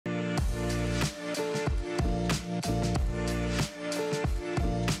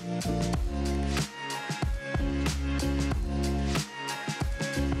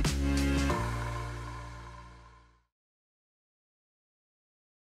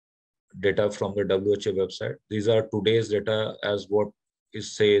data from the WHO website. These are today's data as what it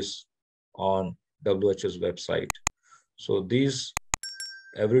says on WHO's website. So these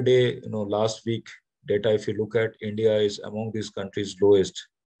every day, last week data, if you look at, India is among these countries lowest.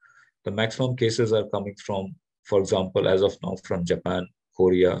 The maximum cases are coming from, for example, as of now, from Japan,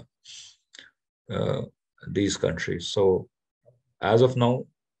 Korea, uh, these countries. So as of now,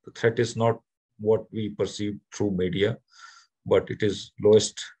 the threat is not what we perceive through media, but it is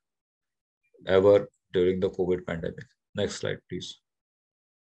lowest ever during the COVID pandemic. Next slide, please.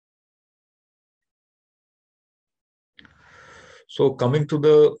 So coming to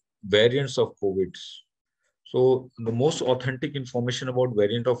the variants of COVID. So the most authentic information about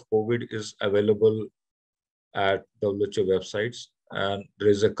variant of COVID is available at WHO websites. And there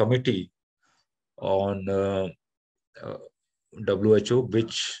is a committee on WHO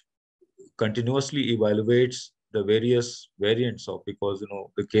which continuously evaluates the various variants of, because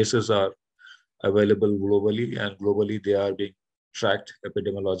the cases are available globally, and globally they are being tracked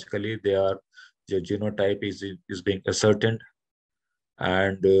epidemiologically. The genotype is being ascertained,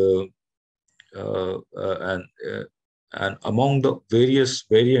 and uh, uh, and uh, and among the various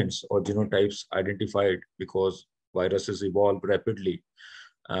variants or genotypes identified, because viruses evolve rapidly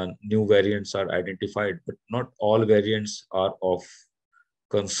and new variants are identified, but not all variants are of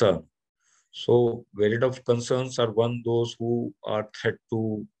concern. So variant of concerns are those who are threat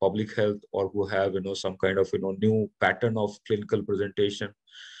to public health, or who have some kind of new pattern of clinical presentation.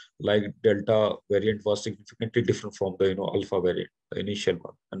 Like Delta variant was significantly different from the Alpha variant, the initial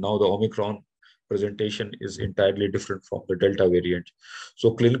one, and now the Omicron presentation is entirely different from the Delta variant.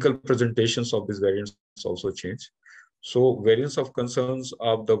 So clinical presentations of these variants also change. So variants of concerns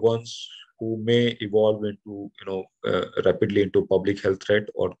are the ones who may evolve into rapidly into public health threat,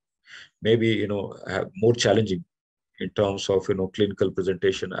 or maybe have more challenging in terms of clinical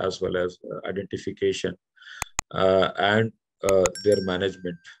presentation, as well as identification and their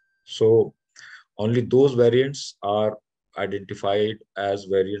management. So only those variants are identified as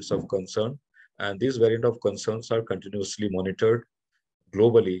variants of concern, and these variants of concerns are continuously monitored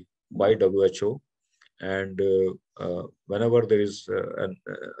globally by WHO. And whenever there is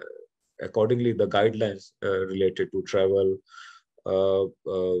accordingly, the guidelines related to travel,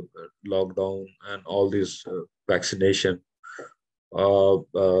 lockdown, and all these vaccination,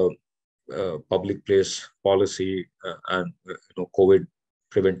 public place policy, and COVID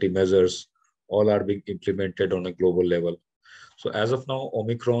preventive measures, all are being implemented on a global level. So as of now,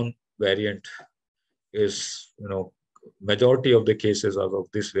 Omicron variant is, majority of the cases are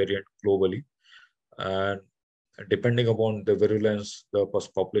of this variant globally, and depending upon the virulence, the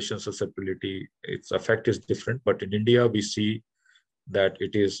population susceptibility, its effect is different. But in India, we see that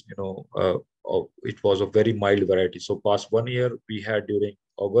it is, it was a very mild variety. So past 1 year, we had during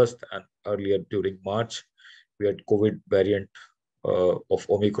August, and earlier during March, we had COVID variant of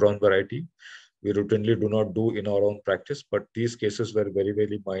Omicron variety. We routinely do not do in our own practice, but these cases were very,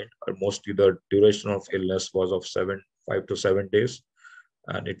 very mild. Mostly the duration of illness was of 5 to 7 days,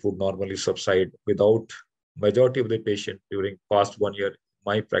 and it would normally subside without majority of the patient during past 1 year.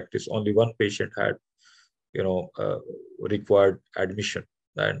 My practice, only one patient had required admission,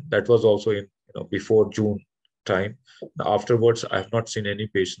 and that was also in before June time. Now, afterwards, I have not seen any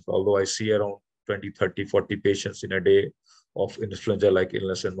patients, although I see around 20, 30, 40 patients in a day of influenza-like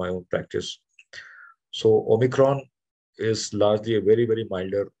illness in my own practice. So Omicron is largely a very, very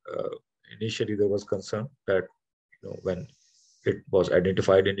milder. Initially, there was concern that when it was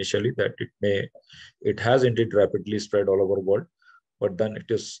identified initially, that it has indeed rapidly spread all over the world, but then it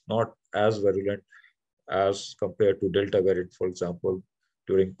is not as virulent as compared to Delta variant, for example,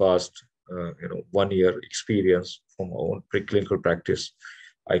 during past 1 year experience from our own preclinical practice,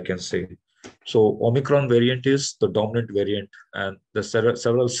 I can say. So Omicron variant is the dominant variant, and the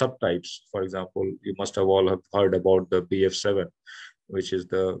several subtypes. For example, you must have all heard about the BF7, which is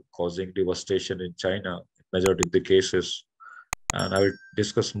the causing devastation in China in majority of the cases, and I will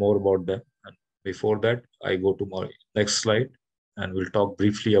discuss more about that. And before that, I go to my next slide, and we'll talk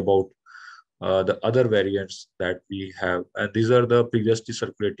briefly about the other variants that we have. And these are the previously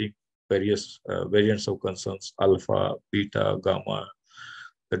circulating various variants of concerns: alpha, beta, gamma,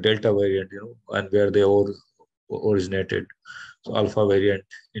 the Delta variant, and where they all originated. So alpha variant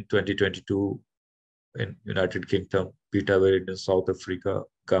in 2022 in United Kingdom, beta variant in South Africa,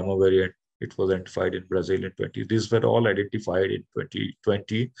 gamma variant, it was identified in Brazil in 20. These were all identified in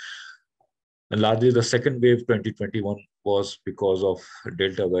 2020. And largely the second wave 2021 was because of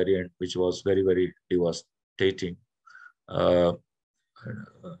Delta variant, which was very, very devastating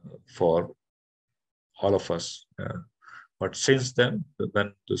for all of us. But since then,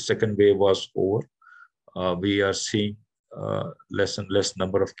 when the second wave was over, we are seeing less and less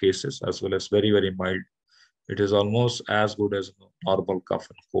number of cases, as well as very, very mild. It is almost as good as normal cough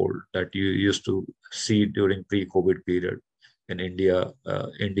and cold that you used to see during pre-COVID period in India,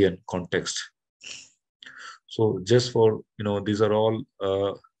 Indian context. So just for, these are all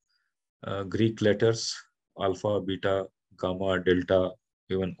Greek letters, alpha, beta, gamma, delta,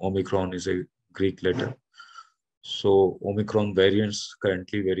 even Omicron is a Greek letter. So Omicron variants,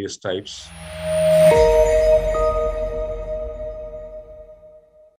 currently various types.